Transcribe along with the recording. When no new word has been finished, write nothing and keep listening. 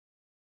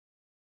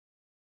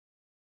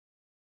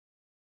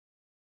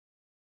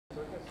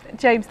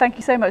James, thank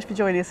you so much for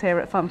joining us here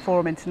at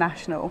FundForum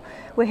International.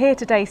 We're here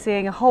today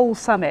seeing a whole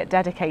summit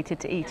dedicated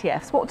to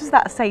ETFs. What does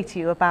that say to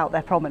you about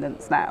their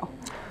prominence now?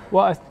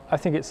 Well, I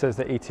think it says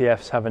that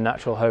ETFs have a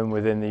natural home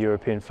within the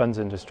European funds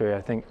industry.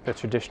 I think the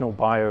traditional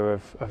buyer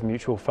of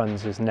mutual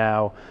funds is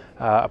now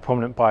a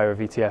prominent buyer of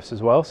ETFs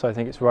as well. So I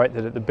think it's right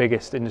that at the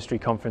biggest industry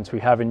conference we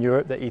have in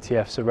Europe, that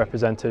ETFs are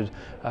represented,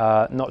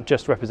 not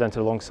just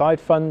represented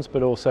alongside funds,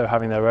 but also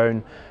having their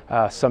own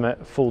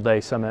summit, full-day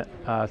summit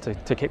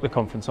to kick the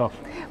conference off.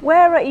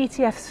 Where are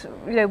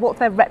ETFs, what's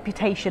their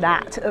reputation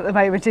at the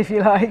moment, if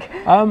you like?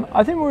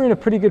 I think we're in a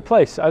pretty good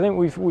place. I think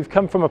we've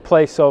come from a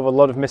place of a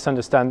lot of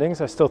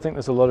misunderstandings. I still think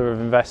there's a lot of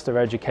investor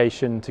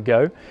education to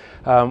go.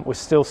 We're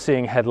still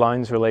seeing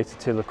headlines related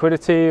to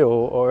liquidity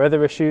or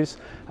other issues,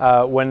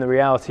 when the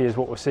reality is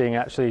what we're seeing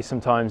actually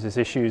sometimes is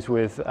issues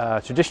with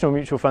traditional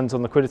mutual funds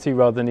on liquidity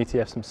rather than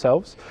ETFs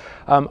themselves.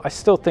 I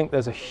still think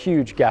there's a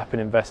huge gap in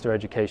investor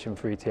education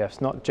for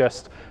ETFs, not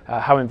just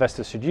how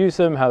investors should use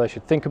them, how they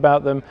should think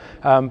about them,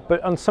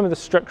 but on some of the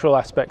structural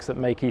aspects that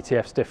make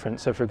ETFs different.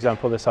 So for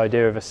example, this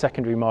idea of a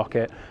secondary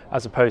market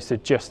as opposed to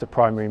just a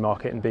primary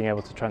market and being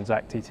able to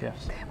transact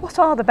ETFs. What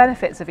are the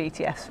benefits of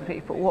ETFs for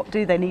people? What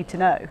do they need to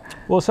know?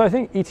 Well, so I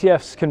think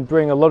ETFs can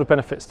bring a lot of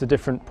benefits to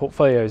different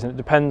portfolios, and it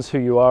depends who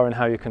you are and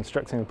how you're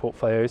constructing the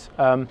portfolios.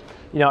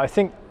 I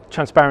think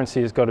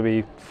transparency has got to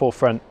be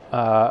forefront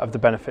of the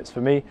benefits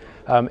for me.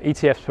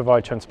 ETFs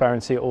provide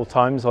transparency at all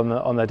times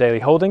on their daily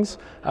holdings.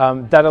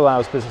 That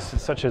allows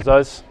businesses such as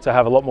us to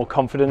have a lot more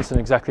confidence in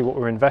exactly what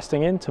we're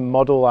investing in, to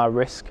model our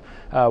risk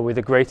with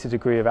a greater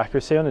degree of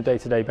accuracy on a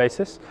day-to-day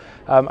basis.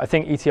 I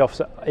think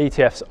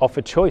ETFs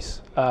offer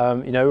choice.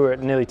 We're at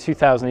nearly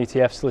 2,000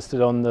 ETFs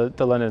listed on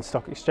the London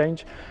Stock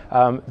Exchange.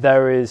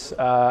 There is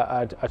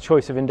a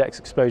choice of index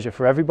exposure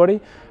for everybody.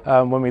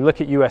 When we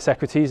look at US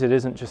equities, it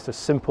isn't just a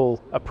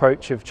simple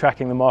approach of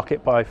tracking the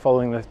market by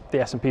following the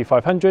S&P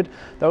 500.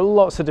 There are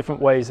lots of different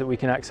ways that we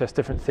can access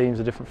different themes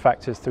or different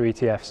factors through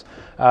ETFs.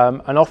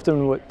 And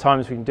often at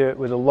times we can do it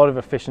with a lot of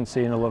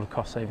efficiency and a lot of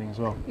cost saving as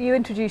well. You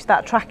introduced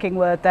that tracking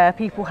word there.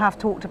 People have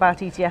talked about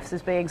ETFs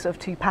as being sort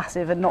of too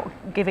passive and not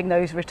giving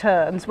those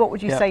returns. What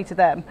would you say to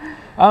them?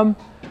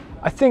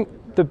 I think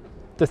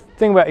the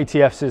thing about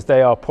ETFs is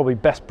they are probably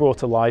best brought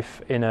to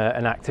life in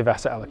an active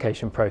asset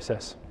allocation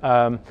process.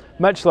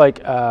 Much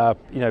like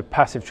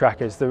passive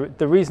trackers,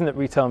 the reason that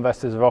retail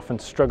investors have often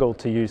struggled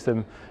to use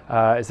them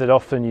is that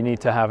often you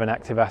need to have an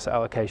active asset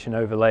allocation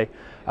overlay.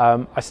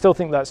 I still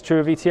think that's true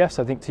of ETFs.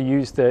 I think to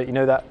use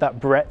that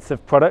breadth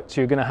of products,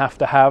 you're going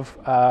to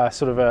have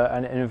sort of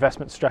an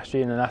investment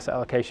strategy and an asset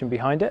allocation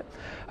behind it.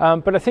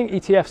 But I think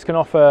ETFs can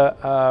offer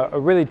a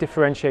really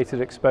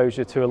differentiated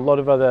exposure to a lot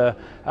of other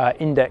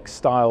index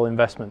style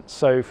investments.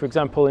 So for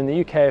example, in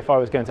the UK, if I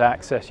was going to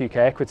access UK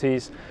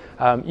equities,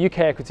 UK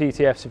equity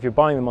ETFs, if you're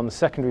buying them on the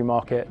secondary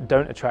market,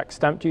 don't attract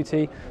stamp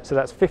duty. So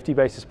that's 50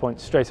 basis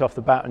points straight off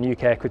the bat on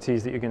UK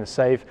equities that you're going to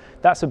save.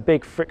 That's a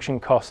big friction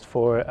cost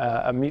for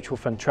a mutual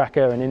fund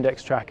tracker, an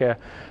index tracker,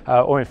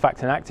 or in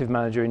fact an active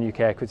manager in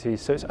UK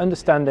equities. So it's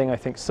understanding, I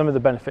think, some of the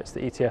benefits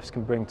that ETFs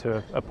can bring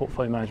to a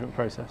portfolio management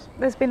process.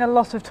 There's been a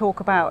lot of talk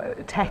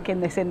about tech in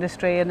this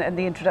industry and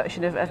the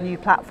introduction of new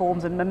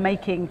platforms and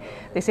making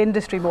this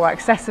industry more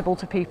accessible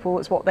to people.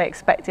 It's what they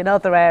expect in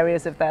other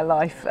areas of their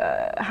life.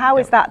 How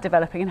is that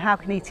developing, and how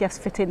can ETFs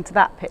fit into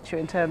that picture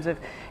in terms of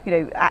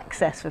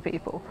access for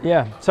people?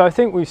 Yeah, so I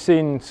think we've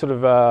seen sort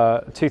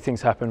of two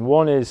things happen.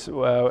 One is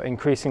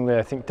increasingly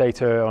I think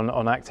data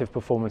on active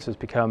performance has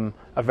become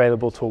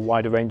available to a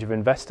wider range of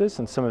investors,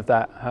 and some of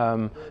that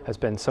has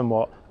been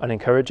somewhat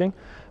unencouraging.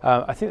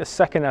 I think the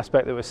second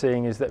aspect that we're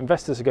seeing is that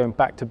investors are going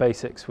back to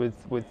basics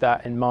with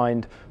that in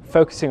mind,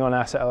 focusing on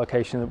asset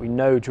allocation that we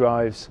know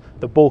drives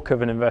the bulk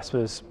of an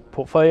investor's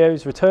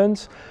portfolios,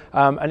 returns,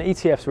 and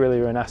ETFs really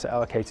are an asset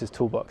allocator's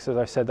toolbox. As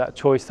I said, that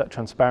choice, that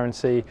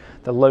transparency,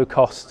 the low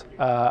cost,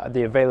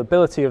 the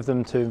availability of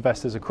them to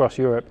investors across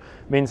Europe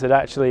means that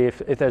actually if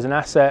there's an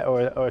asset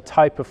or a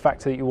type of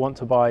factor that you want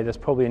to buy, there's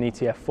probably an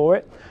ETF for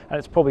it, and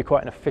it's probably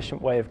quite an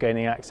efficient way of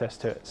gaining access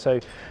to it. So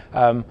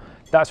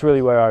that's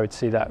really where I would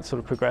see that sort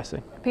of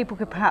progressing. People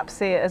could perhaps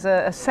see it as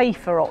a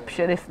safer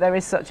option, if there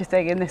is such a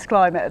thing in this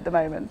climate at the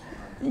moment.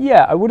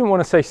 Yeah, I wouldn't want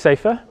to say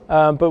safer,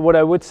 but what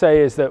I would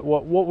say is that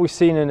what we've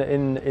seen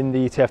in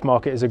the ETF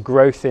market is a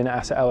growth in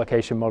asset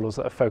allocation models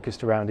that are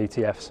focused around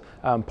ETFs.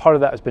 Part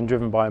of that has been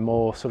driven by a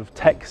more sort of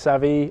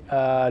tech-savvy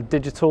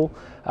digital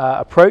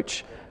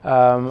approach,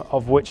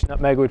 of which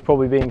Nutmeg would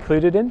probably be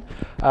included in.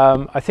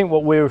 I think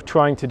what we're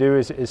trying to do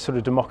is sort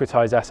of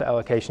democratize asset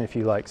allocation, if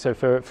you like. So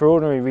for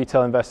ordinary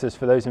retail investors,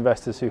 for those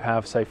investors who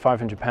have, say,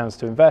 £500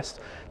 to invest,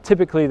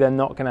 typically they're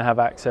not going to have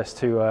access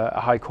to a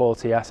high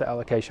quality asset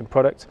allocation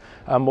product.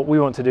 What we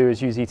want to do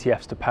is use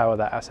ETFs to power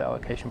that asset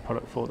allocation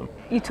product for them.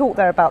 You talked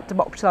there about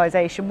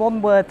democratization.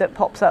 One word that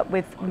pops up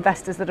with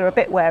investors that are a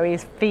bit wary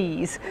is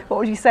fees. What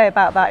would you say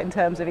about that in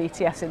terms of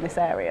ETFs in this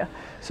area?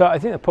 So I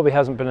think there probably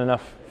hasn't been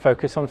enough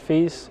focus on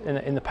fees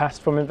in the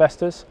past from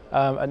investors.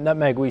 At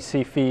Nutmeg, we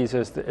see fees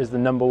as the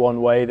number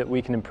one way that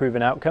we can improve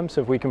an outcome.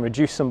 So if we can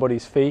reduce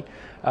somebody's fee,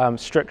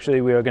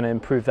 structurally we are going to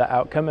improve that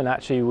outcome, and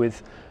actually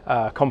with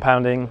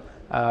compounding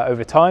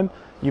over time,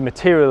 you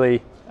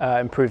materially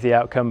improve the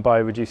outcome by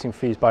reducing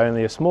fees by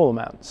only a small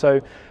amount.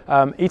 So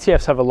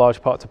ETFs have a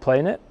large part to play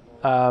in it.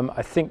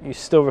 I think you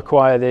still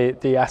require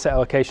the asset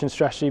allocation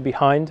strategy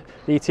behind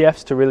the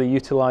ETFs to really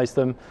utilize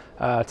them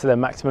to their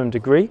maximum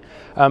degree,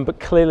 but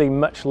clearly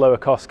much lower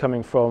costs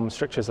coming from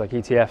structures like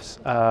ETFs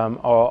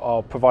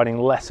are providing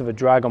less of a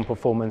drag on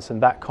performance,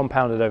 and that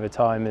compounded over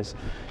time is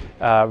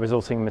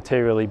resulting in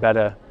materially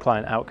better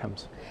client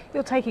outcomes.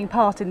 You're taking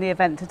part in the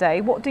event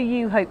today. What do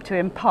you hope to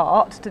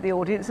impart to the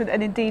audience,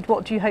 and indeed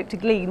what do you hope to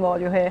glean while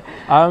you're here?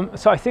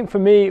 So I think for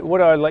me,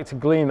 what I'd like to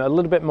glean a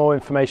little bit more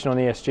information on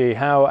ESG,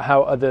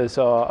 how others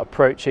are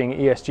approaching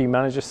ESG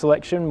manager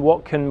selection.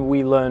 What can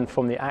we learn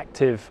from the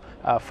active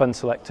fund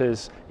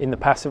selectors in the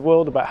passive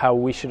world about how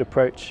we should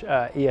approach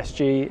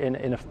ESG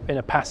in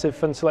a passive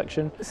fund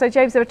selection? So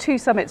James, there are two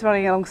summits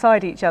running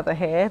alongside each other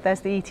here.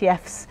 There's the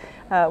ETFs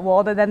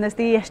one, and then there's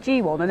the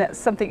ESG one, and that's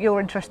something you're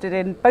interested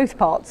in both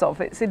parts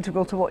of. It's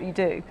integral to what you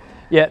do.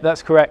 Yeah,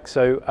 that's correct.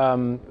 So,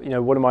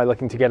 what am I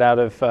looking to get out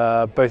of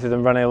both of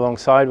them running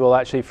alongside? Well,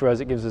 actually, for us,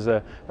 it gives us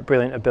a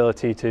brilliant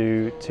ability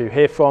to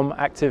hear from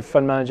active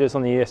fund managers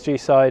on the ESG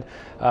side,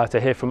 to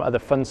hear from other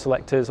fund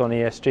selectors on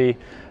ESG,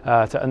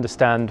 to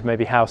understand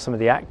maybe how some of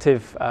the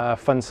active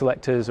fund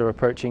selectors are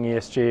approaching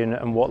ESG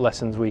and what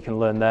lessons we can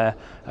learn there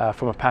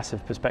from a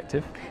passive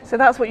perspective. So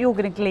that's what you're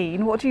going to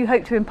glean. What do you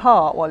hope to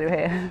impart while you're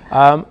here?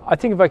 I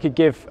think if I could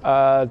give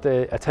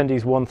the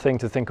attendees one thing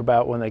to think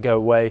about when they go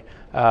away,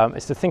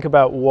 is to think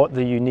about what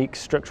the unique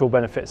structural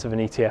benefits of an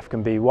ETF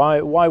can be.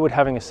 Why would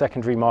having a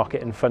secondary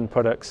market in fund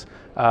products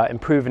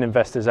improve an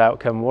investor's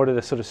outcome? What are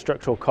the sort of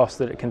structural costs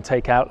that it can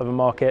take out of a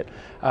market,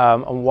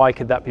 and why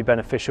could that be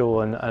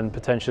beneficial and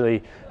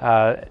potentially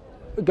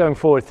going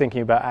forward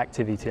thinking about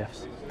active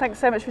ETFs? Thanks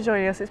so much for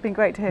joining us. It's been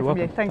great to hear from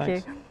you. Thank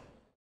you.